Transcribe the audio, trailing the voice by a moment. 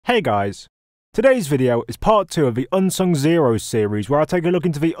Hey guys! Today's video is part 2 of the Unsung Zeros series, where I take a look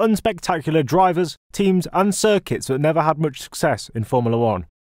into the unspectacular drivers, teams and circuits that never had much success in Formula 1.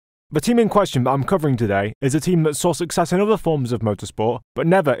 The team in question that I'm covering today is a team that saw success in other forms of motorsport, but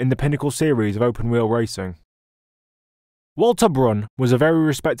never in the pinnacle series of open-wheel racing. EuroBrun was a very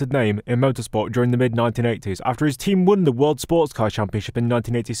respected name in motorsport during the mid-1980s after his team won the World Sports Car Championship in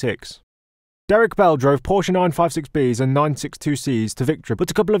 1986. Derek Bell drove Porsche 956Bs and 962Cs to victory,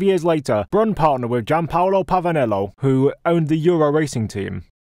 but a couple of years later, Brun partnered with Gianpaolo Pavanello, who owned the Euro Racing team.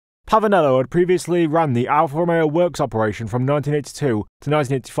 Pavanello had previously ran the Alfa Romeo works operation from 1982 to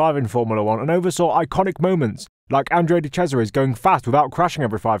 1985 in Formula 1 and oversaw iconic moments like Andrea De Cesaris going fast without crashing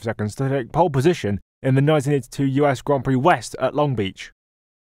every 5 seconds to take pole position in the 1982 US Grand Prix West at Long Beach.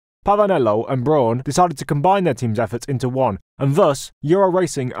 Pavanello and Braun decided to combine their team's efforts into one, and thus Euro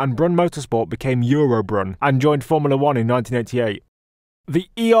Racing and Brun Motorsport became EuroBrun and joined Formula 1 in 1988. The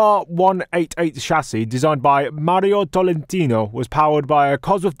ER188 chassis, designed by Mario Tolentino, was powered by a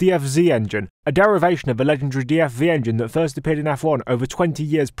Cosworth DFZ engine, a derivation of the legendary DFV engine that first appeared in F1 over 20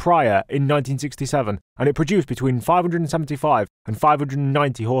 years prior in 1967, and it produced between 575 and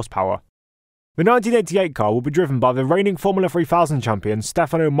 590 horsepower. The 1988 car will be driven by the reigning Formula 3000 champion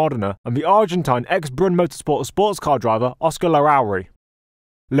Stefano Modena and the Argentine ex-Brun Motorsport sports car driver Oscar Larrauri.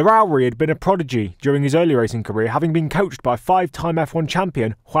 Larrauri had been a prodigy during his early racing career, having been coached by 5-time F1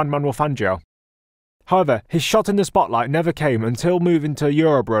 champion Juan Manuel Fangio. However, his shot in the spotlight never came until moving to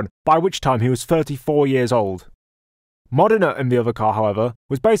EuroBrun, by which time he was 34 years old. Modena in the other car, however,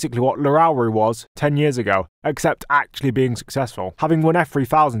 was basically what Larrauri was 10 years ago, except actually being successful, having won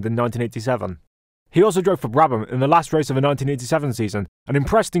F3000 in 1987. He also drove for Brabham in the last race of the 1987 season and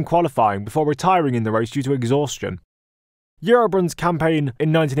impressed in qualifying before retiring in the race due to exhaustion. EuroBrun's campaign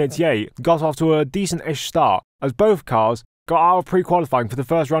in 1988 got off to a decent-ish start, as both cars got out of pre-qualifying for the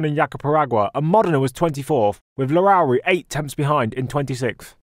first round in Jacaparagua, and Modena was 24th, with Larrauri 8 tenths behind in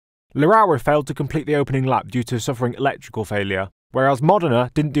 26th. Larrauri failed to complete the opening lap due to suffering electrical failure, whereas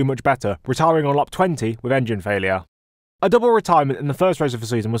Modena didn't do much better, retiring on lap 20 with engine failure. A double retirement in the first race of the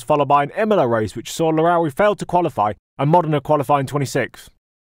season was followed by an Imola race which saw Larrauri fail to qualify and Modena qualify in 26th.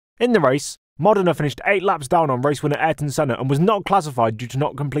 In the race, Modena finished 8 laps down on race winner Ayrton Senna and was not classified due to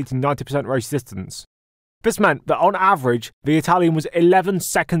not completing 90% race distance. This meant that on average, the Italian was 11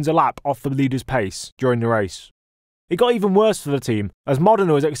 seconds a lap off the leader's pace during the race. It got even worse for the team, as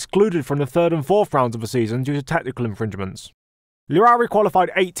Modena was excluded from the 3rd and 4th rounds of the season due to technical infringements. Larrauri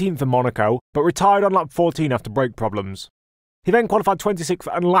qualified 18th in Monaco, but retired on lap 14 after brake problems. He then qualified 26th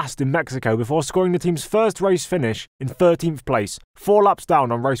and last in Mexico before scoring the team's first race finish in 13th place, 4 laps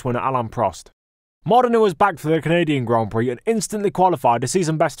down on race winner Alain Prost. Modena was back for the Canadian Grand Prix and instantly qualified a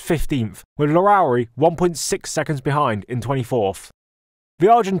season-best 15th, with Larrauri 1.6 seconds behind in 24th.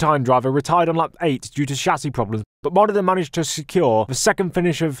 The Argentine driver retired on lap 8 due to chassis problems, but Modena managed to secure the second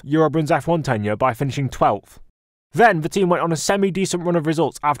finish of EuroBrun's F1 tenure by finishing 12th. Then the team went on a semi-decent run of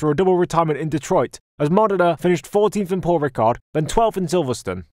results after a double retirement in Detroit, as Modena finished 14th in Paul Ricard, then 12th in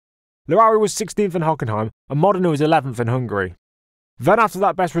Silverstone. Larrauri was 16th in Hockenheim, and Modena was 11th in Hungary. Then after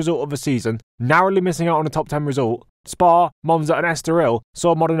that best result of the season, narrowly missing out on a top 10 result, Spa, Monza and Estoril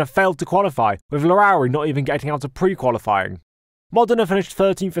saw Modena fail to qualify, with Larrauri not even getting out of pre-qualifying. Modena finished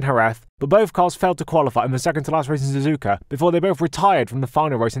 13th in Jerez, but both cars failed to qualify in the second-to-last race in Suzuka before they both retired from the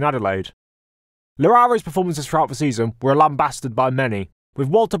final race in Adelaide. Larrauri's performances throughout the season were lambasted by many, with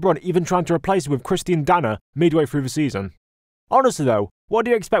Walter Brun even trying to replace him with Christian Danner midway through the season. Honestly though, what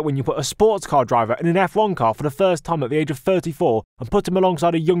do you expect when you put a sports car driver in an F1 car for the first time at the age of 34 and put him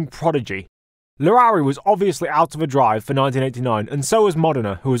alongside a young prodigy? Larrauri was obviously out of a drive for 1989, and so was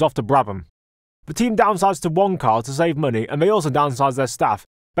Modena, who was off to Brabham. The team downsized to one car to save money, and they also downsized their staff,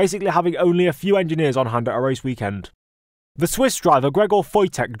 basically having only a few engineers on hand at a race weekend. The Swiss driver Gregor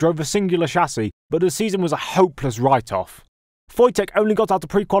Wojtek drove a singular chassis, but the season was a hopeless write-off. Wojtek only got out of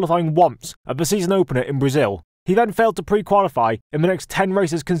pre-qualifying once at the season opener in Brazil. He then failed to pre-qualify in the next 10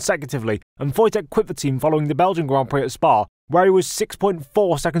 races consecutively, and Wojtek quit the team following the Belgian Grand Prix at Spa, where he was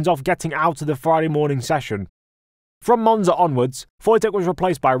 6.4 seconds off getting out of the Friday morning session. From Monza onwards, Wojtek was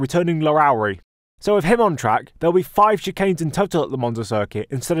replaced by a returning Larrauri. So with him on track, there will be 5 chicanes in total at the Monza circuit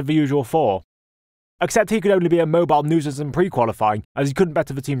instead of the usual 4. Except he could only be a mobile nuisance in pre-qualifying, as he couldn't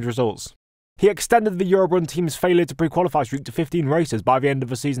better the team's results. He extended the EuroBrun team's failure to pre-qualify streak to 15 races by the end of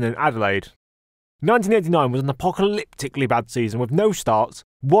the season in Adelaide. 1989 was an apocalyptically bad season with no starts,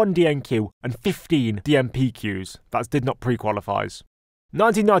 1 DNQ and 15 DNPQs, that did not pre-qualifies.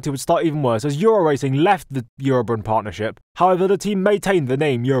 1990 would start even worse as Euro Racing left the EuroBrun partnership, however the team maintained the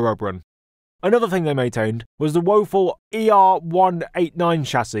name EuroBrun. Another thing they maintained was the woeful ER189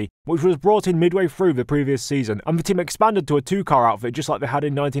 chassis, which was brought in midway through the previous season, and the team expanded to a two-car outfit just like they had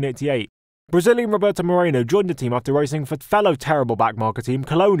in 1988. Brazilian Roberto Moreno joined the team after racing for fellow terrible backmarker team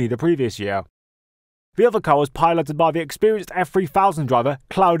Coloni the previous year. The other car was piloted by the experienced F3000 driver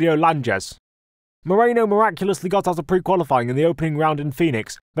Claudio Langes. Moreno miraculously got out of pre-qualifying in the opening round in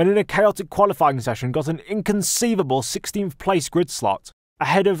Phoenix, then in a chaotic qualifying session got an inconceivable 16th place grid slot,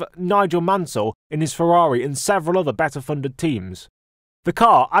 ahead of Nigel Mansell in his Ferrari and several other better-funded teams. The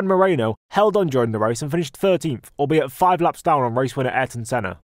car and Moreno held on during the race and finished 13th, albeit 5 laps down on race winner Ayrton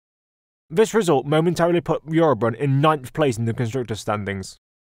Senna. This result momentarily put EuroBrun in 9th place in the constructors' standings.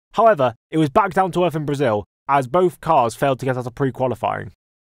 However, it was back down to earth in Brazil, as both cars failed to get out of pre-qualifying.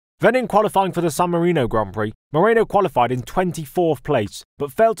 Then in qualifying for the San Marino Grand Prix, Moreno qualified in 24th place,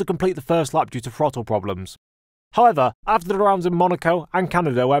 but failed to complete the first lap due to throttle problems. However, after the rounds in Monaco and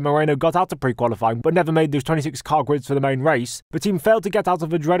Canada where Moreno got out of pre-qualifying but never made those 26 car grids for the main race, the team failed to get out of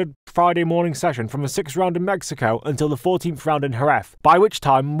the dreaded Friday morning session from the 6th round in Mexico until the 14th round in Jerez, by which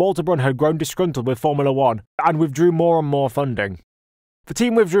time Walter Brun had grown disgruntled with Formula 1 and withdrew more and more funding. The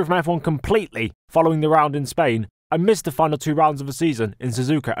team withdrew from F1 completely following the round in Spain and missed the final 2 rounds of the season in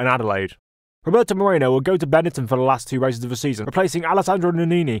Suzuka and Adelaide. Roberto Moreno would go to Benetton for the last 2 races of the season, replacing Alessandro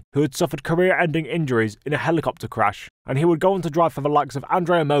Nannini, who had suffered career-ending injuries in a helicopter crash, and he would go on to drive for the likes of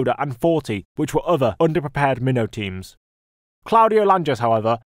Andrea Moda and Forti, which were other underprepared minnow teams. Claudio Langes,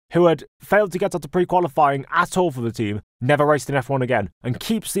 however, who had failed to get out of pre-qualifying at all for the team, never raced in F1 again, and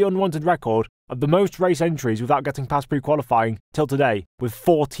keeps the unwanted record of the most race entries without getting past pre-qualifying till today, with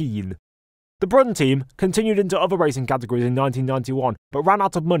 14. The Brun team continued into other racing categories in 1991, but ran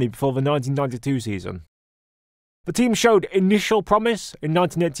out of money before the 1992 season. The team showed initial promise in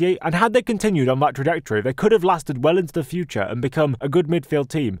 1988, and had they continued on that trajectory, they could have lasted well into the future and become a good midfield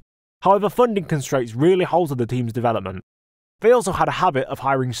team. However, funding constraints really halted the team's development. They also had a habit of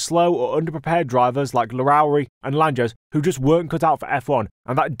hiring slow or underprepared drivers like Larrauri and Langes who just weren't cut out for F1,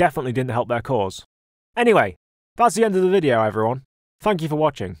 and that definitely didn't help their cause. Anyway, that's the end of the video, everyone. Thank you for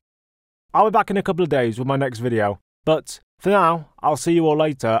watching. I'll be back in a couple of days with my next video, but for now, I'll see you all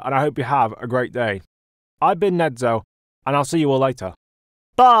later, and I hope you have a great day. I've been Nedzo, and I'll see you all later.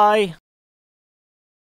 Bye!